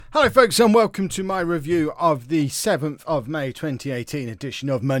Hello folks and welcome to my review of the 7th of May 2018 edition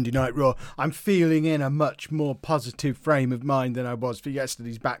of Monday Night Raw. I'm feeling in a much more positive frame of mind than I was for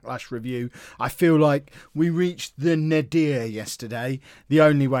yesterday's Backlash review. I feel like we reached the nadir yesterday. The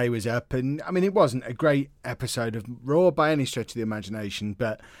only way was up, and I mean it wasn't a great episode of Raw by any stretch of the imagination,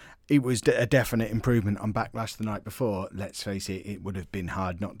 but it was a definite improvement on Backlash the night before. Let's face it, it would have been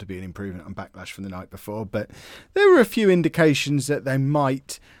hard not to be an improvement on Backlash from the night before, but there were a few indications that they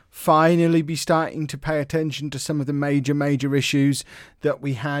might finally be starting to pay attention to some of the major issues that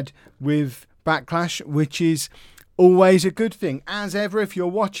we had with Backlash, which is always a good thing. As ever, if you're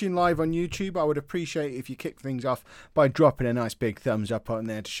watching live on YouTube, I would appreciate if you kick things off by dropping a nice big thumbs up on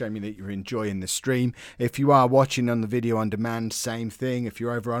there to show me that you're enjoying the stream. If you are watching on the video on demand, same thing. If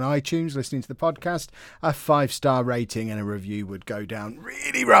you're over on iTunes listening to the podcast, a 5-star rating and a review would go down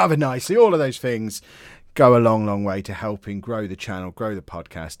really rather nicely. All of those things go a long way to helping grow the channel, grow the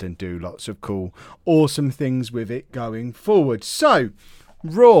podcast, and do lots of cool, awesome things with it going forward. So,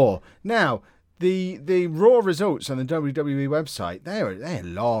 Raw. Now, the Raw results on the WWE website, they're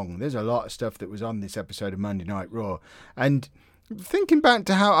long. There's a lot of stuff that was on this episode of Monday Night Raw. And thinking back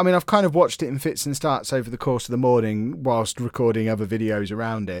to how, I mean, I've kind of watched it in fits and starts over the course of the morning whilst recording other videos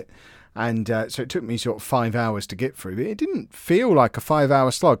around it. And so it took me sort of 5 hours to get through. But it didn't feel like a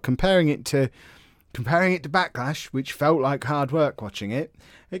 5-hour slog. Comparing it to Backlash, which felt like hard work watching it,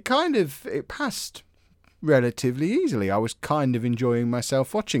 it passed relatively easily. I was kind of enjoying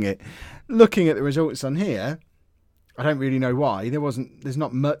myself watching it. Looking at the results on here, I don't really know why. There's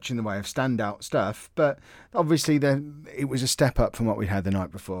not much in the way of standout stuff, but obviously it was a step up from what we had the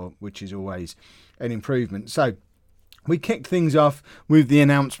night before, which is always an improvement. So we kicked things off with the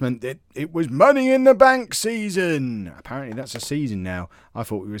announcement that it was Money in the Bank season. Apparently that's a season now. I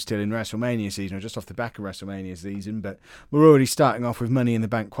thought we were still in WrestleMania season, or just off the back of WrestleMania season, but we're already starting off with Money in the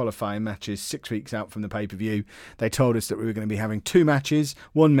Bank qualifying matches 6 weeks out from the pay-per-view. They told us that we were going to be having 2 matches,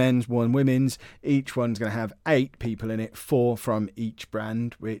 1 men's, 1 women's. Each one's going to have 8 people in it, 4 from each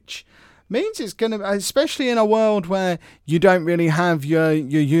brand, which means it's going to, especially in a world where you don't really have your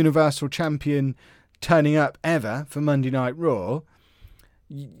Universal Champion turning up ever for Monday Night Raw,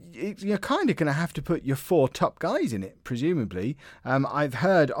 you're kind of going to have to put your 4 top guys in it, presumably. I've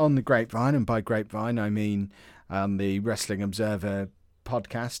heard on the grapevine, and by grapevine I mean the Wrestling Observer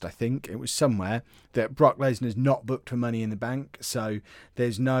podcast, I think it was somewhere, that Brock Lesnar's not booked for Money in the Bank, so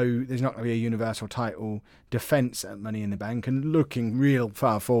there's not going to be a Universal title defence at Money in the Bank. And looking real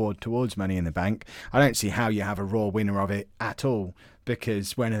far forward towards Money in the Bank, I don't see how you have a Raw winner of it at all,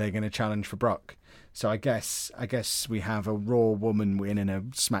 because when are they going to challenge for Brock? So I guess we have a Raw woman win and a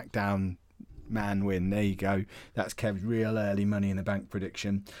SmackDown man win. There you go. That's Kev's real early Money in the Bank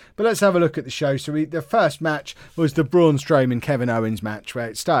prediction. But let's have a look at the show. So the first match was the Braun Strowman Kevin Owens match, where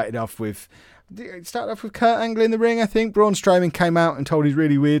it started off with Kurt Angle in the ring, I think. Braun Strowman came out and told his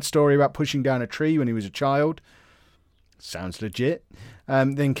really weird story about pushing down a tree when he was a child. Sounds legit.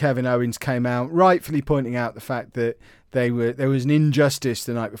 Then Kevin Owens came out, rightfully pointing out the fact that there was an injustice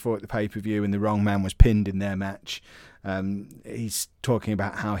the night before at the pay-per-view and the wrong man was pinned in their match. He's talking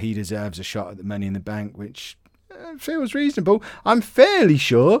about how he deserves a shot at the Money in the Bank, which feels reasonable. I'm fairly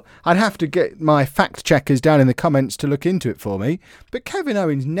sure. I'd have to get my fact checkers down in the comments to look into it for me. But Kevin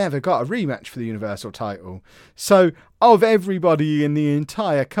Owens never got a rematch for the Universal title. So of everybody in the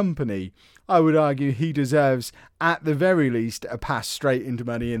entire company, I would argue he deserves, at the very least, a pass straight into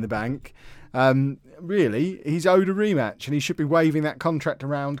Money in the Bank. Really, he's owed a rematch, and he should be waving that contract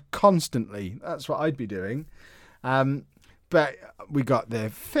around constantly. That's what I'd be doing. But we got the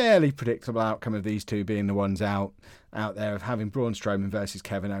fairly predictable outcome of these two being the ones out there, of having Braun Strowman versus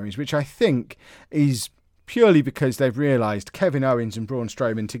Kevin Owens, which I think is purely because they've realised Kevin Owens and Braun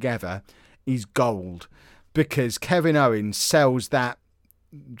Strowman together is gold, because Kevin Owens sells that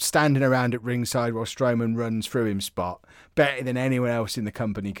standing around at ringside while Strowman runs through him spot better than anyone else in the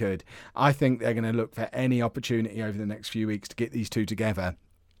company could. I think they're going to look for any opportunity over the next few weeks to get these two together,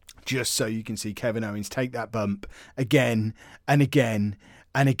 just so you can see Kevin Owens take that bump again and again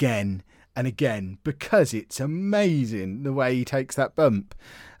and again and again, because it's amazing the way he takes that bump.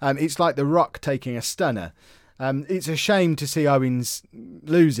 It's like The Rock taking a stunner. It's a shame to see Owens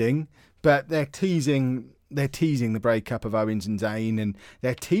losing, but they're teasing the breakup of Owens and Zayn, and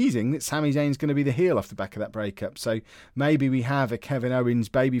they're teasing that Sami Zayn's going to be the heel off the back of that breakup. So maybe we have a Kevin Owens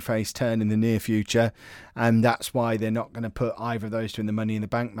babyface turn in the near future, and that's why they're not going to put either of those two in the Money in the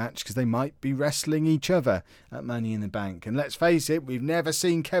Bank match, because they might be wrestling each other at Money in the Bank. And let's face it, we've never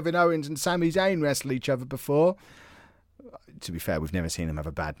seen Kevin Owens and Sami Zayn wrestle each other before. to be fair, we've never seen him have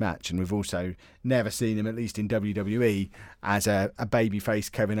a bad match, and we've also never seen him, at least in WWE, as a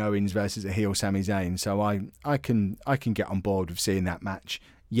babyface Kevin Owens versus a heel Sami Zayn. So I can get on board with seeing that match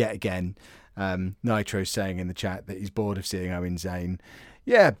yet again. Nitro's saying in the chat that he's bored of seeing Owens Zayn.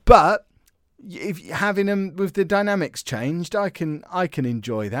 Yeah, but if having them with the dynamics changed, I can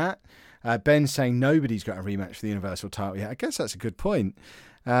enjoy that. Ben's saying nobody's got a rematch for the Universal title yet. I guess that's a good point.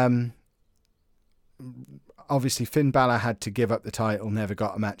 Obviously, Finn Balor had to give up the title, never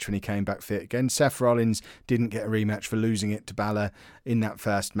got a match when he came back fit again. Seth Rollins didn't get a rematch for losing it to Balor in that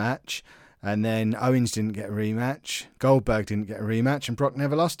first match. And then Owens didn't get a rematch. Goldberg didn't get a rematch, and Brock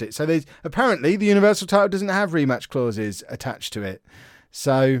never lost it. So apparently the Universal title doesn't have rematch clauses attached to it.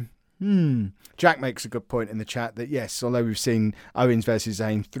 So, Jack makes a good point in the chat that yes, although we've seen Owens versus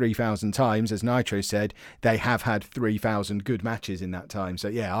Zayn 3,000 times, as Nitro said, they have had 3,000 good matches in that time. So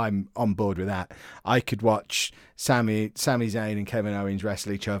yeah, I'm on board with that. I could watch Sami Zayn and Kevin Owens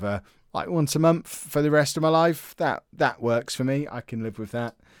wrestle each other like once a month for the rest of my life. That works for me. I can live with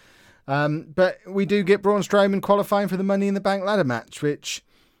that. But we do get Braun Strowman qualifying for the Money in the Bank ladder match, which,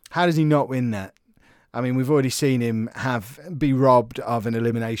 how does he not win that? I mean, we've already seen him be robbed of an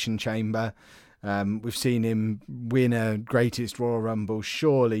Elimination Chamber. We've seen him win a Greatest Royal Rumble.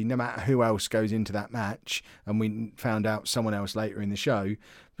 Surely, no matter who else goes into that match, and we found out someone else later in the show,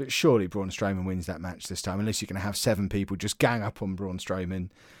 but surely Braun Strowman wins that match this time, unless you're going to have 7 people just gang up on Braun Strowman,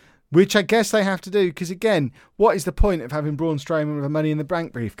 which I guess they have to do, because again, what is the point of having Braun Strowman with a Money in the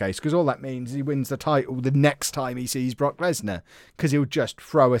Bank briefcase? Because all that means is he wins the title the next time he sees Brock Lesnar, because he'll just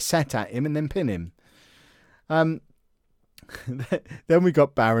throw a set at him and then pin him. Then we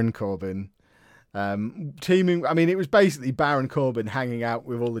got Baron Corbin teaming. I mean, it was basically Baron Corbin hanging out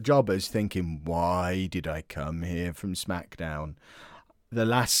with all the jobbers thinking, why did I come here from SmackDown? The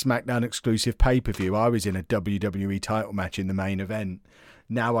last SmackDown exclusive pay-per-view, I was in a WWE title match in the main event.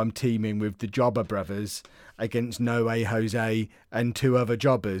 Now I'm teaming with the Jobber Brothers against No Way Jose and 2 other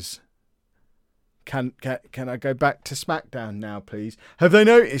jobbers. Can I go back to SmackDown now, please? Have they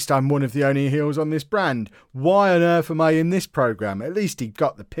noticed I'm one of the only heels on this brand? Why on earth am I in this program? At least he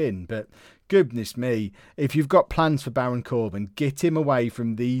got the pin, but goodness me, if you've got plans for Baron Corbin, get him away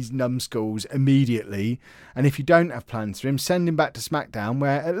from these numbskulls immediately. And if you don't have plans for him, send him back to SmackDown,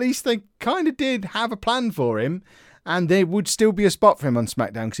 where at least they kind of did have a plan for him, and there would still be a spot for him on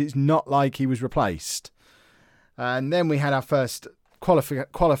SmackDown, because it's not like he was replaced. And then we had our first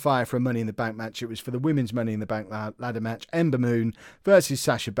qualifier for a Money in the Bank match. It was for the women's Money in the Bank ladder match. Ember Moon versus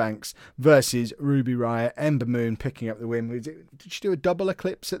Sasha Banks versus Ruby Riott. Ember Moon picking up the win. Did she do a double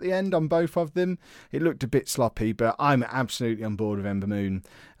eclipse at the end on both of them? It looked a bit sloppy, but I'm absolutely on board with Ember Moon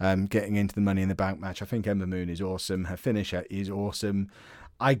getting into the Money in the Bank match. I think Ember Moon is awesome. Her finisher is awesome.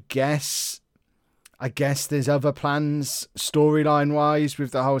 I guess there's other plans storyline-wise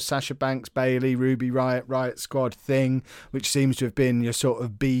with the whole Sasha Banks, Bayley, Ruby Riott Squad thing, which seems to have been your sort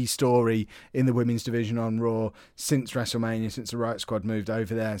of B story in the women's division on Raw since WrestleMania, since the Riott Squad moved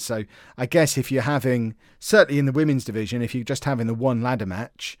over there. So I guess if you're having, certainly in the women's division, if you're just having the one ladder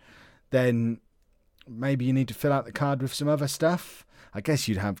match, then maybe you need to fill out the card with some other stuff. I guess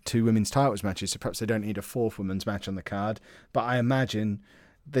you'd have 2 women's titles matches, so perhaps they don't need a 4th women's match on the card. But I imagine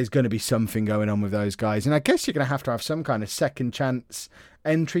there's going to be something going on with those guys. And I guess you're going to have some kind of second chance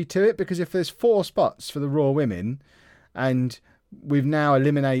entry to it, because if there's 4 spots for the Raw women, and we've now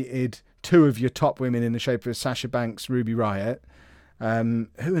eliminated 2 of your top women in the shape of Sasha Banks, Ruby Riott,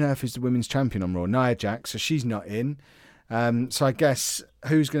 who on earth is the women's champion on Raw? Nia Jax, so she's not in. So I guess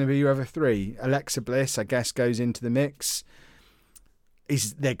who's going to be your other 3? Alexa Bliss, I guess, goes into the mix.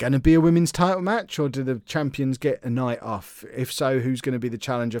 Is there going to be a women's title match, or do the champions get a night off? If so, who's going to be the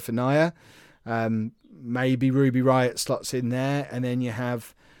challenger for Nia? Maybe Ruby Riott slots in there, and then you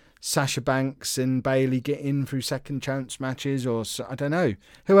have Sasha Banks and Bayley get in through second chance matches, or I don't know.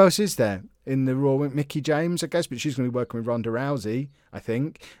 Who else is there in the Raw? Mickie James, I guess, but she's going to be working with Ronda Rousey, I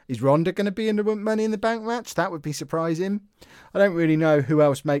think. Is Ronda going to be in the Money in the Bank match? That would be surprising. I don't really know who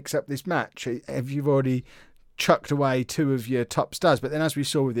else makes up this match. Have you already chucked away 2 of your top stars? But then, as we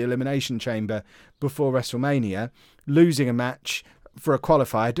saw with the Elimination Chamber before WrestleMania, losing a match for a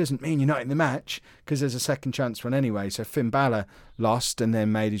qualifier doesn't mean you're not in the match, because there's a second chance one anyway. So Finn Balor lost and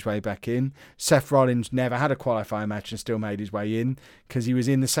then made his way back in. Seth Rollins never had a qualifier match and still made his way in, because he was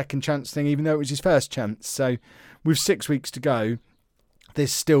in the second chance thing even though it was his first chance. So with 6 weeks to go,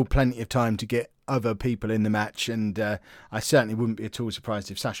 there's still plenty of time to get other people in the match, and I certainly wouldn't be at all surprised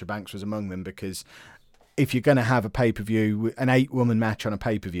if Sasha Banks was among them, because if you're going to have a pay-per-view, an 8-woman match on a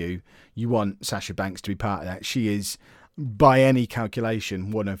pay-per-view, you want Sasha Banks to be part of that. She is by any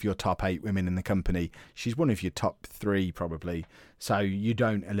calculation, one of your top 8 women in the company. She's one of your top 3 probably. So you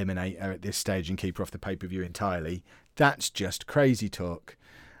don't eliminate her at this stage and keep her off the pay-per-view entirely. That's just crazy talk.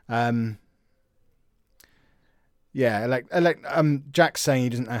 Jack's saying he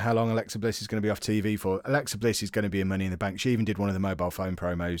doesn't know how long Alexa Bliss is going to be off TV for. Alexa Bliss is going to be in Money in the Bank. She even did one of the mobile phone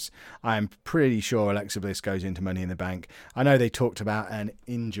promos. I am pretty sure Alexa Bliss goes into Money in the Bank. I know they talked about an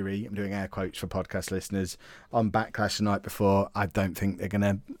injury, I'm doing air quotes for podcast listeners, on Backlash the night before. I don't think they're going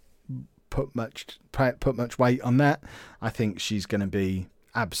to put much weight on that. I think she's going to be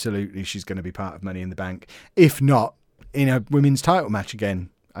part of Money in the Bank. If not, in a women's title match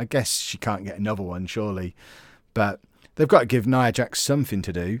again. I guess she can't get another one, surely. But they've got to give Nia Jax something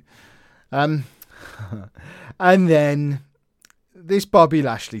to do. And then this Bobby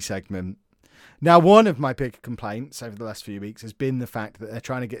Lashley segment. Now, one of my big complaints over the last few weeks has been the fact that they're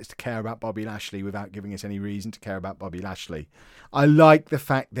trying to get us to care about Bobby Lashley without giving us any reason to care about Bobby Lashley. I like the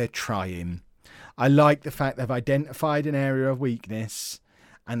fact they're trying. I like the fact they've identified an area of weakness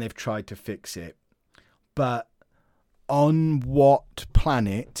and they've tried to fix it. But on what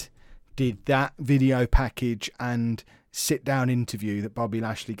planet did that video package and sit-down interview that Bobby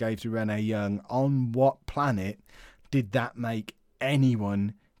Lashley gave to Renee Young, on what planet did that make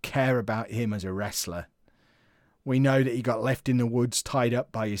anyone care about him as a wrestler? We know that he got left in the woods tied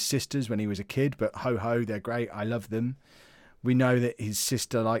up by his sisters when he was a kid, but ho-ho, they're great. I love them. We know that his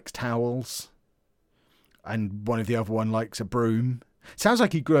sister likes towels and one of the other one likes a broom. Sounds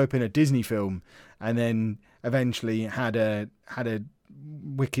like he grew up in a Disney film and then eventually had a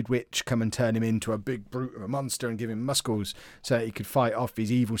wicked witch come and turn him into a big brute of a monster and give him muscles so that he could fight off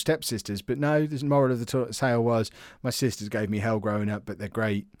his evil stepsisters. But no, the moral of the tale was, my sisters gave me hell growing up, but they're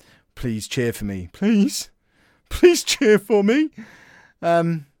great. Please cheer for me. Please cheer for me.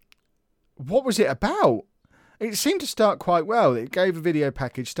 What was it about? It seemed to start quite well. It gave a video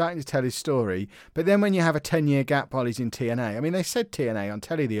package starting to tell his story, but then when you have a 10-year gap while he's in TNA, I mean, they said TNA on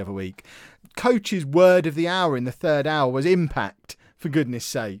telly the other week. Coach's word of the hour in the third hour was Impact, for goodness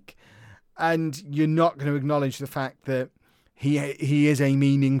sake. And you're not going to acknowledge the fact that he is a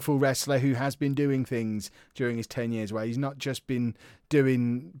meaningful wrestler who has been doing things during his 10 years where he's not just been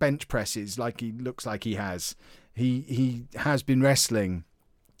doing bench presses like he looks like he has. He has been wrestling,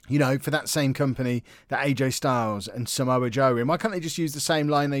 you know, for that same company that AJ Styles and Samoa Joe are in. Why can't they just use the same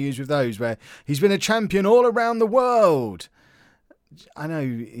line they use with those, where he's been a champion all around the world? I know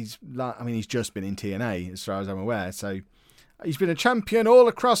he's just been in TNA as far as I'm aware, so he's been a champion all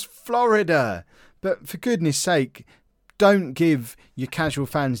across Florida. But for goodness sake, don't give your casual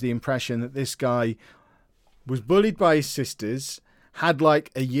fans the impression that this guy was bullied by his sisters, had like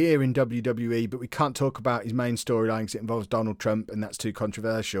a year in WWE, but we can't talk about his main storyline because it involves Donald Trump and that's too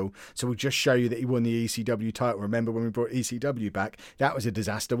controversial. So we'll just show you that he won the ECW title. Remember when we brought ECW back? That was a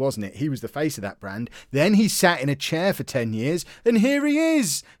disaster, wasn't it? He was the face of that brand. Then he sat in a chair for 10 years and here he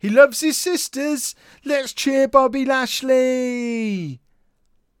is. He loves his sisters. Let's cheer Bobby Lashley.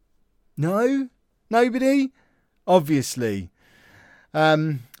 No? Nobody? Obviously.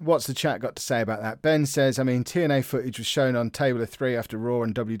 What's the chat got to say about that? Ben says, I mean, TNA footage was shown on Table of 3 after Raw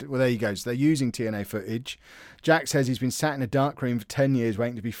and WWE. Well, there you go. So they're using TNA footage. Jack says he's been sat in a dark room for 10 years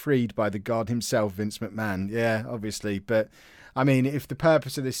waiting to be freed by the god himself, Vince McMahon. Yeah, obviously. But, I mean, if the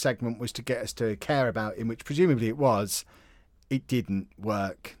purpose of this segment was to get us to care about him, which presumably it was, it didn't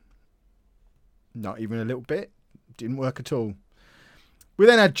work. Not even a little bit. Didn't work at all. We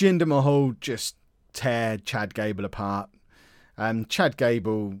then had Jinder Mahal just tear Chad Gable apart. Chad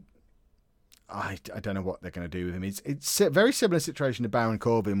Gable, I don't know what they're going to do with him. It's a very similar situation to Baron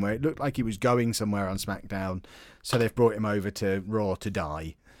Corbin, where it looked like he was going somewhere on SmackDown, so they've brought him over to Raw to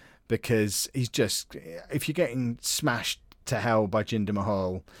die, because he's just, if you're getting smashed to hell by Jinder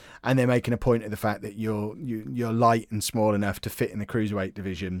Mahal, and they're making a point of the fact that you're light and small enough to fit in the cruiserweight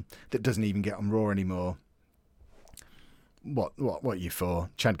division that doesn't even get on Raw anymore. What are you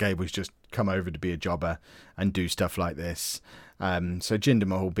for? Chad Gable's just come over to be a jobber and do stuff like this. So Jinder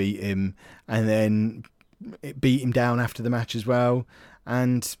Mahal beat him and then it beat him down after the match as well.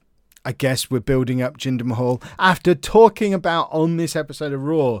 And I guess we're building up Jinder Mahal. After talking about on this episode of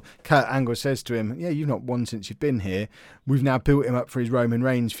Raw, Kurt Angle says to him, yeah, you've not won since you've been here. We've now built him up for his Roman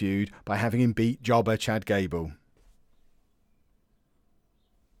Reigns feud by having him beat jobber Chad Gable.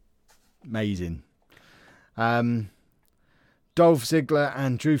 Amazing. Dolph Ziggler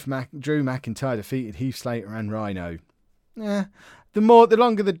and Drew McIntyre defeated Heath Slater and Rhino. The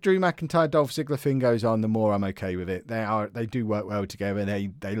longer the Drew McIntyre Dolph Ziggler thing goes on, the more I'm okay with it. They do work well together.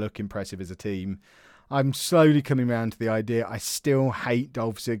 They look impressive as a team. I'm slowly coming around to the idea. I still hate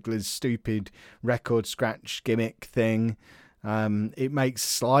Dolph Ziggler's stupid record scratch gimmick thing. It makes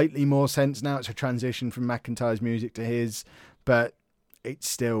slightly more sense now. It's a transition from McIntyre's music to his, but it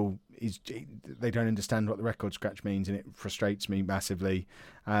still is. They don't understand what the record scratch means, and it frustrates me massively.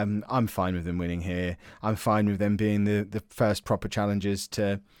 I'm fine with them winning here. I'm fine with them being the first proper challengers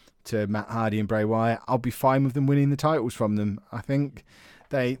to Matt Hardy and Bray Wyatt. I'll be fine with them winning the titles from them. I think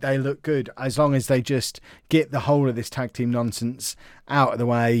they look good as long as they just get the whole of this tag team nonsense out of the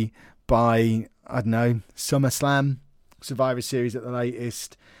way by, I don't know, SummerSlam, Survivor Series at the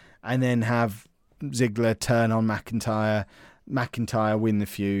latest, and then have Ziggler turn on McIntyre win the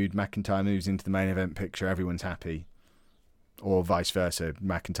feud, McIntyre moves into the main event picture, everyone's happy. Or vice versa,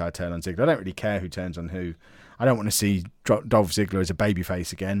 McIntyre turn on Ziggler. I don't really care who turns on who. I don't want to see Dolph Ziggler as a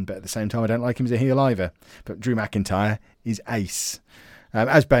babyface again, but at the same time I don't like him as a heel either. But Drew McIntyre is ace.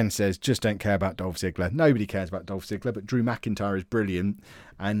 As Ben says, just don't care about Dolph Ziggler. Nobody cares about Dolph Ziggler, but Drew McIntyre is brilliant,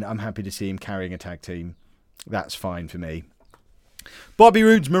 and I'm happy to see him carrying a tag team. That's fine for me. Bobby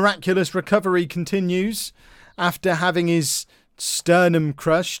Roode's miraculous recovery continues after having his sternum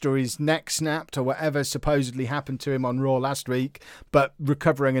crushed or his neck snapped or whatever supposedly happened to him on Raw last week, but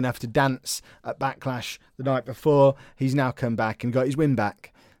recovering enough to dance at Backlash the night before. He's now come back and got his win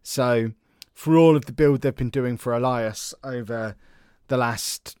back. So for all of the build they've been doing for Elias over the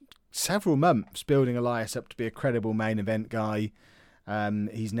last several months, building Elias up to be a credible main event guy,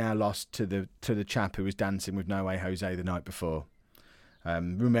 he's now lost to the chap who was dancing with No Way Jose the night before.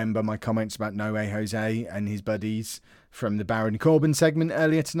 Remember my comments about No Way Jose and his buddies from the Baron Corbin segment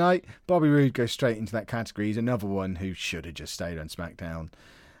earlier tonight? Bobby Roode goes straight into that category. He's another one who should have just stayed on SmackDown.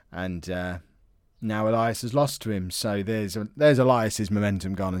 And now Elias has lost to him. So there's Elias's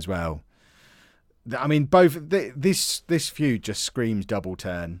momentum gone as well. I mean, this feud just screams double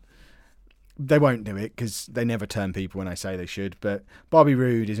turn. They won't do it because they never turn people when I say they should. But Bobby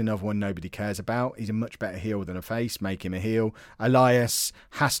Roode is another one nobody cares about. He's a much better heel than a face. Make him a heel. Elias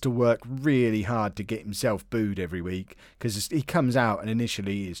has to work really hard to get himself booed every week because he comes out and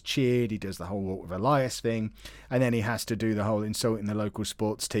initially is cheered. He does the whole Walk with Elias thing. And then he has to do the whole insulting the local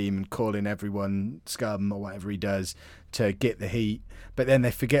sports team and calling everyone scum or whatever he does to get the heat. But then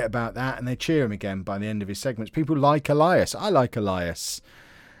they forget about that and they cheer him again by the end of his segments. People like Elias. I like Elias.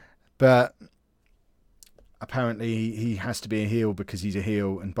 But apparently he has to be a heel because he's a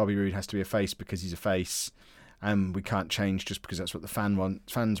heel, and Bobby Roode has to be a face because he's a face. And we can't change just because that's what the fans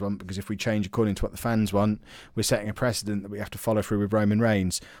want. Because if we change according to what the fans want, we're setting a precedent that we have to follow through with Roman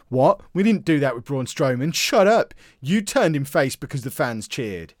Reigns. What? We didn't do that with Braun Strowman. Shut up! You turned him face because the fans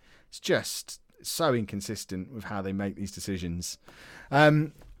cheered. It's just so inconsistent with how they make these decisions.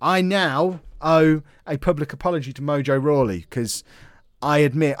 I now owe a public apology to Mojo Rawley because I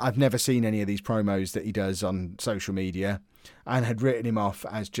admit I've never seen any of these promos that he does on social media and had written him off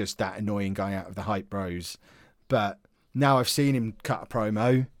as just that annoying guy out of the Hype Bros. But now I've seen him cut a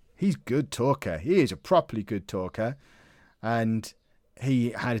promo. He's a good talker. He is a properly good talker. And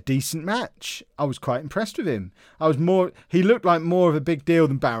he had a decent match. I was quite impressed with him. He looked like more of a big deal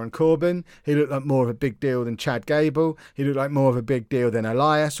than Baron Corbin. He looked like more of a big deal than Chad Gable. He looked like more of a big deal than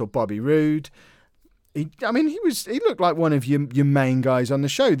Elias or Bobby Roode. He looked like one of your main guys on the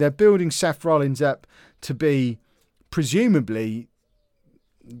show. They're building Seth Rollins up to be presumably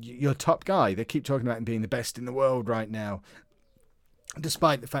your top guy. They keep talking about him being the best in the world right now,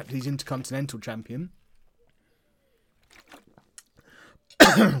 despite the fact that he's Intercontinental Champion.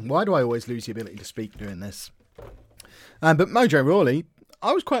 Why do I always lose the ability to speak doing this? But Mojo Rawley,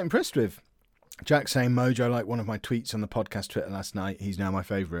 I was quite impressed with. Jack saying Mojo liked one of my tweets on the podcast Twitter last night. He's now my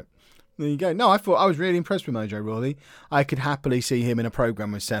favourite. There you go. No, I thought I was really impressed with Mojo Rawley. I could happily see him in a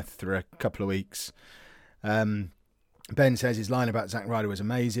programme with Seth for a couple of weeks. Ben says his line about Zack Ryder was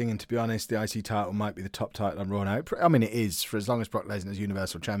amazing, and to be honest, the IC title might be the top title on Raw now. I mean, it is, for as long as Brock Lesnar's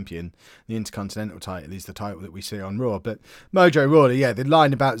Universal Champion. The Intercontinental title is the title that we see on Raw. But Mojo Rawley, yeah, the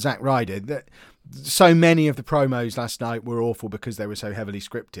line about Zack Ryder, so many of the promos last night were awful because they were so heavily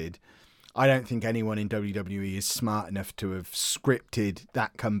scripted. I don't think anyone in WWE is smart enough to have scripted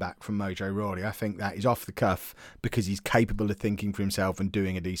that comeback from Mojo Rawley. I think that is off the cuff because he's capable of thinking for himself and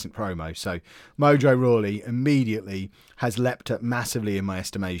doing a decent promo. So Mojo Rawley immediately has leapt up massively in my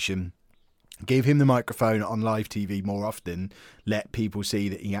estimation. Give him the microphone on live TV more often. Let people see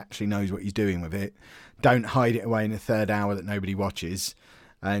that he actually knows what he's doing with it. Don't hide it away in the third hour that nobody watches.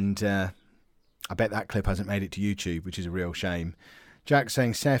 And I bet that clip hasn't made it to YouTube, which is a real shame. Jack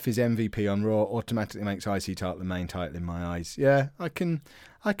saying Seth is MVP on Raw automatically makes IC title the main title in my eyes. Yeah, I can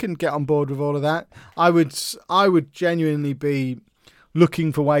get on board with all of that. I would genuinely be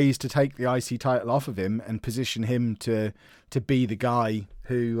looking for ways to take the IC title off of him and position him to be the guy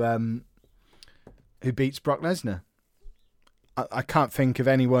who beats Brock Lesnar. I can't think of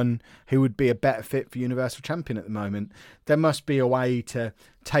anyone who would be a better fit for Universal Champion at the moment. There must be a way to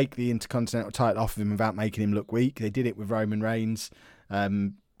take the Intercontinental title off of him without making him look weak. They did it with Roman Reigns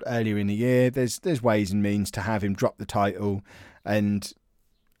earlier in the year. There's ways and means to have him drop the title and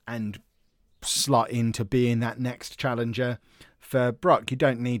slot into being that next challenger for Brock. You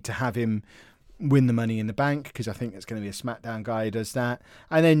don't need to have him win the Money in the Bank, because I think it's going to be a SmackDown guy who does that.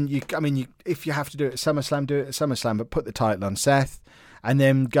 And then if you have to do it at SummerSlam, do it at SummerSlam, but put the title on Seth, and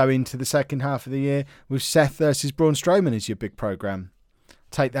then go into the second half of the year with Seth versus Braun Strowman as your big program.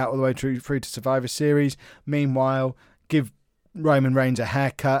 Take that all the way through to Survivor Series. Meanwhile, give Roman Reigns a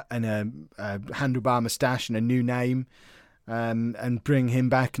haircut and a handlebar moustache and a new name, and bring him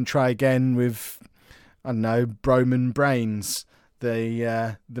back and try again with, I don't know, Broman Brains,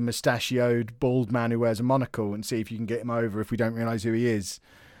 the mustachioed bald man who wears a monocle, and see if you can get him over if we don't realise who he is.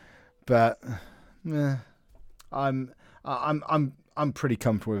 But I'm pretty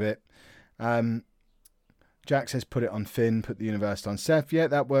comfortable with it. Jack says put it on Finn, put the Universal on Seth. Yeah,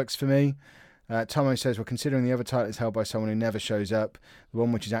 that works for me. Tomo says, well, considering the other title is held by someone who never shows up, the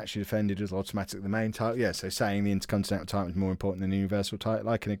one which is actually defended is automatically the main title. Yeah, so saying the Intercontinental title is more important than the Universal title,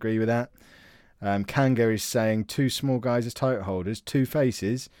 I can agree with that. Kanga is saying 2 small guys as title holders, 2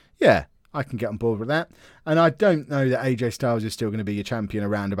 faces. Yeah, I can get on board with that. And I don't know that AJ Styles is still going to be your champion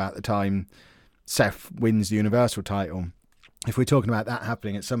around about the time Seth wins the Universal title. If we're talking about that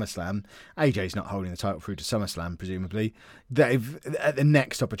happening at SummerSlam, AJ's not holding the title through to SummerSlam, presumably. At the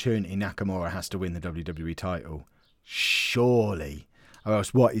next opportunity, Nakamura has to win the WWE title. Surely. Or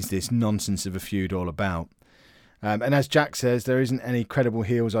else what is this nonsense of a feud all about? And as Jack says, there isn't any credible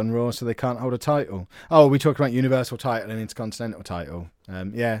heels on Raw, so they can't hold a title. Oh, we're talking about Universal title and Intercontinental title.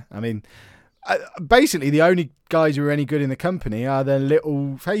 Yeah, I mean, basically the only guys who are any good in the company are the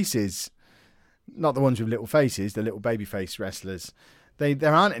little faces. Not the ones with little faces, the little babyface wrestlers.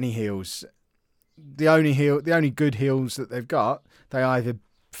 There aren't any heels. The only good heels that they've got, they either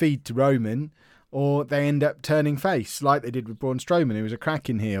feed to Roman or they end up turning face, like they did with Braun Strowman, who was a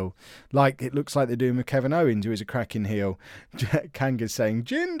cracking heel. Like it looks like they're doing with Kevin Owens, who is a cracking heel. Kanga's saying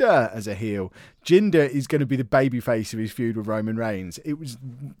Jinder as a heel. Jinder is going to be the babyface of his feud with Roman Reigns. It was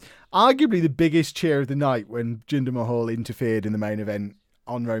arguably the biggest cheer of the night when Jinder Mahal interfered in the main event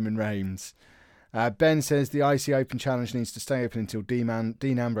on Roman Reigns. Ben says the IC Open Challenge needs to stay open until Dean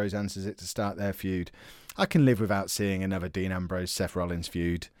Ambrose answers it to start their feud. I can live without seeing another Dean Ambrose Seth Rollins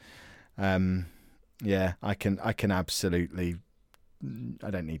feud. Yeah, I can absolutely.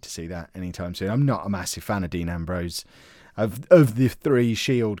 I don't need to see that anytime soon. I'm not a massive fan of Dean Ambrose. Of the 3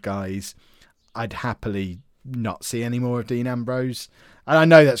 Shield guys, I'd happily not see any more of Dean Ambrose. And I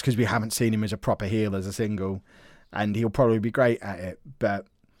know that's because we haven't seen him as a proper heel as a single, and he'll probably be great at it, but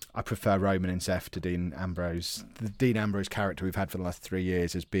I prefer Roman and Seth to Dean Ambrose. The Dean Ambrose character we've had for the last 3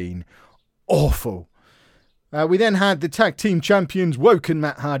 years has been awful. We then had the tag team champions, Woken,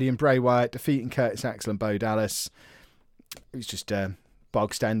 Matt Hardy and Bray Wyatt, defeating Curtis Axel and Bo Dallas. It was just a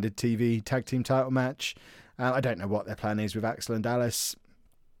bog standard TV tag team title match. I don't know what their plan is with Axel and Dallas.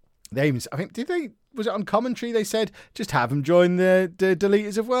 I think, was it on commentary they said, just have them join the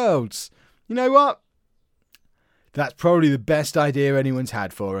Deleters of Worlds. You know what? That's probably the best idea anyone's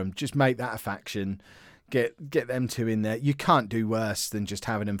had for them. Just make that a faction. Get them 2 in there. You can't do worse than just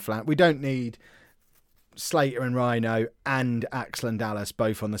having them flat. We don't need Slater and Rhino and Axel and Dallas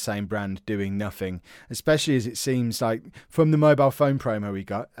both on the same brand doing nothing, especially as it seems like from the mobile phone promo we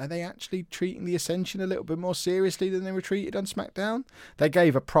got, are they actually treating the Ascension a little bit more seriously than they were treated on SmackDown? They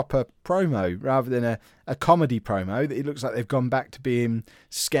gave a proper promo rather than a comedy promo. It looks like they've gone back to being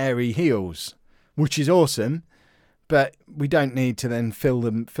scary heels, which is awesome, but we don't need to then fill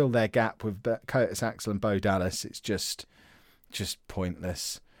their gap with Curtis Axel and Bo Dallas. It's just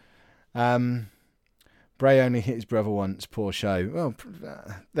pointless. Bray only hit his brother once, poor show. Well,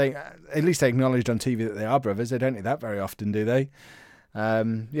 at least they acknowledged on TV that they are brothers. They don't do that very often, do they?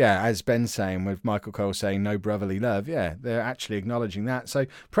 Yeah, as Ben's saying, with Michael Cole saying no brotherly love, yeah, they're actually acknowledging that. So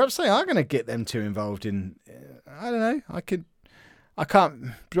perhaps they are going to get them 2 involved in, I don't know, I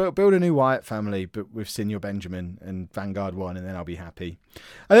can't build a new Wyatt family, but with Senior Benjamin and Vanguard 1, and then I'll be happy.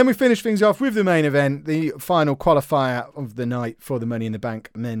 And then we finish things off with the main event, the final qualifier of the night for the Money in the Bank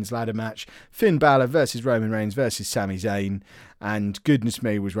men's ladder match. Finn Balor versus Roman Reigns versus Sami Zayn. And goodness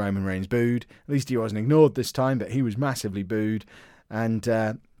me, was Roman Reigns booed. At least he wasn't ignored this time, but he was massively booed. And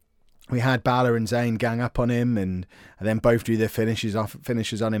we had Balor and Zayn gang up on him, and then both do their finishes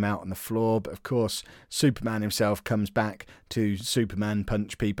on him out on the floor. But of course, Superman himself comes back to Superman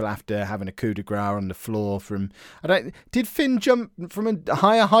punch people after having a coup de grace on the floor. Did Finn jump from a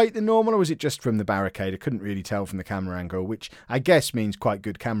higher height than normal, or was it just from the barricade? I couldn't really tell from the camera angle, which I guess means quite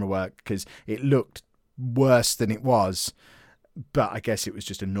good camera work because it looked worse than it was. But I guess it was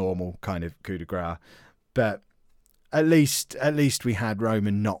just a normal kind of coup de grace. But At least we had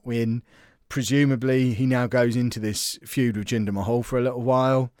Roman not win. Presumably, he now goes into this feud with Jinder Mahal for a little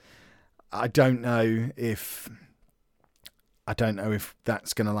while. I don't know if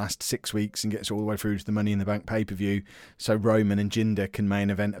that's going to last 6 weeks and gets all the way through to the Money in the Bank pay-per-view, so Roman and Jinder can main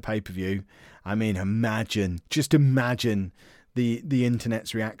event a pay-per-view. I mean, imagine the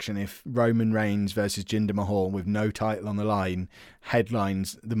internet's reaction if Roman Reigns versus Jinder Mahal with no title on the line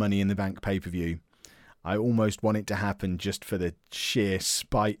headlines the Money in the Bank pay-per-view. I almost want it to happen just for the sheer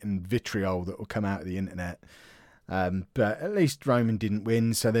spite and vitriol that will come out of the internet. But at least Roman didn't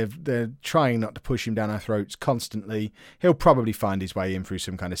win, so they're trying not to push him down our throats constantly. He'll probably find his way in through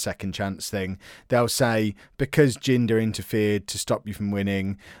some kind of second chance thing. They'll say, because Jinder interfered to stop you from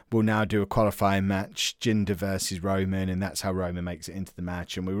winning, we'll now do a qualifying match, Jinder versus Roman, and that's how Roman makes it into the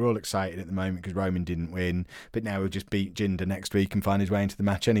match. And we were all excited at the moment because Roman didn't win, but now he'll just beat Jinder next week and find his way into the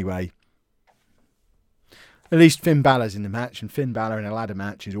match anyway. At least Finn Balor's in the match, and Finn Balor in a ladder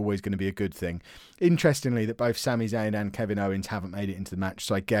match is always going to be a good thing. Interestingly, that both Sami Zayn and Kevin Owens haven't made it into the match,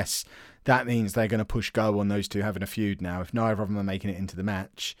 so I guess that means they're going to push go on those two having a feud now, if neither of them are making it into the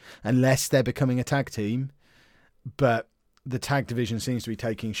match, unless they're becoming a tag team. But the tag division seems to be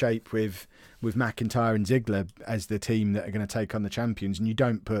taking shape with McIntyre and Ziggler as the team that are going to take on the champions, and you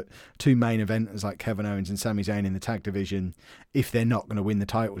don't put two main eventers like Kevin Owens and Sami Zayn in the tag division if they're not going to win the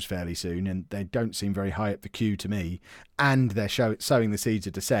titles fairly soon, and they don't seem very high up the queue to me, and they're sowing the seeds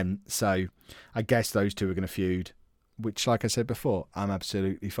of dissent, so I guess those two are going to feud, which, like I said before, I'm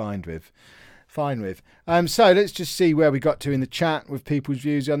absolutely fine with. So let's just see where we got to in the chat with people's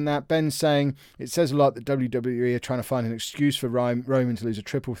views on that. Ben's saying it says a lot that WWE are trying to find an excuse for Roman to lose a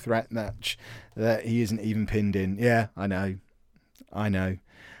triple threat match that he isn't even pinned in. Yeah, I know.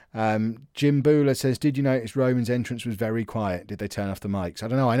 Jim Booler says, did you notice Roman's entrance was very quiet? Did they turn off the mics? I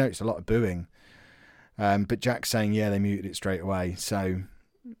don't know. I noticed a lot of booing. But Jack's saying, yeah, they muted it straight away. So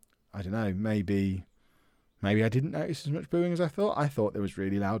I don't know. Maybe I didn't notice as much booing as I thought. I thought there was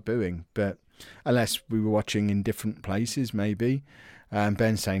really loud booing, but unless we were watching in different places, maybe.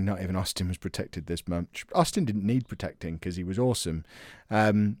 Ben's saying not even Austin was protected this much. Austin didn't need protecting because he was awesome.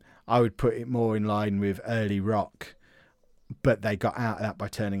 I would put it more in line with early Rock, but they got out of that by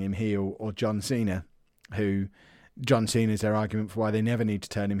turning him heel, or John Cena, who John Cena's their argument for why they never need to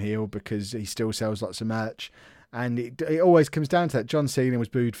turn him heel because he still sells lots of merch. And it always comes down to that. John Cena was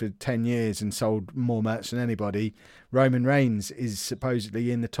booed for 10 years and sold more merch than anybody. Roman Reigns is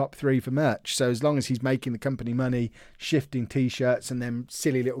supposedly in the top 3 for merch. So as long as he's making the company money, shifting T-shirts and them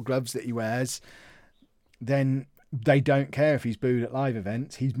silly little gloves that he wears, then they don't care if he's booed at live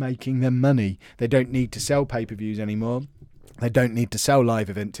events. He's making them money. They don't need to sell pay-per-views anymore. They don't need to sell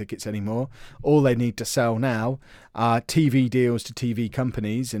live event tickets anymore. All they need to sell now are TV deals to TV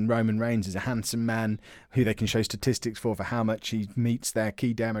companies, and Roman Reigns is a handsome man who they can show statistics for how much he meets their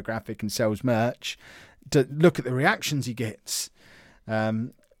key demographic and sells merch. To look at the reactions he gets.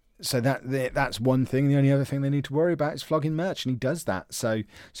 So that's one thing. The only other thing they need to worry about is flogging merch, and he does that. So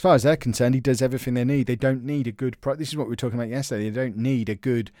as far as they're concerned, he does everything they need. They don't need a good product. This is what we were talking about yesterday. They don't need a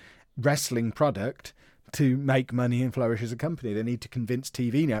good wrestling product to make money and flourish as a company. They need to convince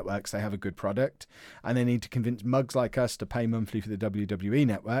TV networks they have a good product, and they need to convince mugs like us to pay monthly for the WWE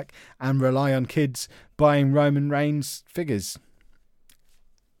network and rely on kids buying Roman Reigns figures.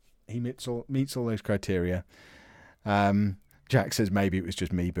 He meets all those criteria. Jack says maybe it was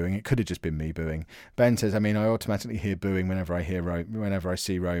just me booing. It could have just been me booing. Ben says, I automatically hear booing whenever I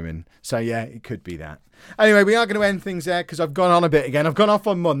see Roman. So yeah, it could be that. Anyway, we are going to end things there because I've gone on a bit again. I've gone off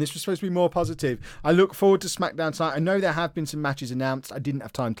on one. This was supposed to be more positive. I look forward to SmackDown tonight. I know there have been some matches announced. I didn't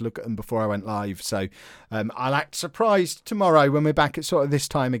have time to look at them before I went live. So I'll act surprised tomorrow when we're back at sort of this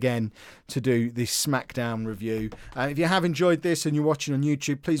time again to do this SmackDown review. If you have enjoyed this and you're watching on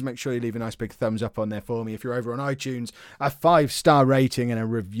YouTube, please make sure you leave a nice big thumbs up on there for me. If you're over on iTunes, a 5-star rating and a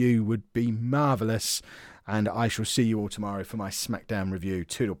review would be marvellous. And I shall see you all tomorrow for my SmackDown review.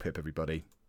 Toodle pip, everybody.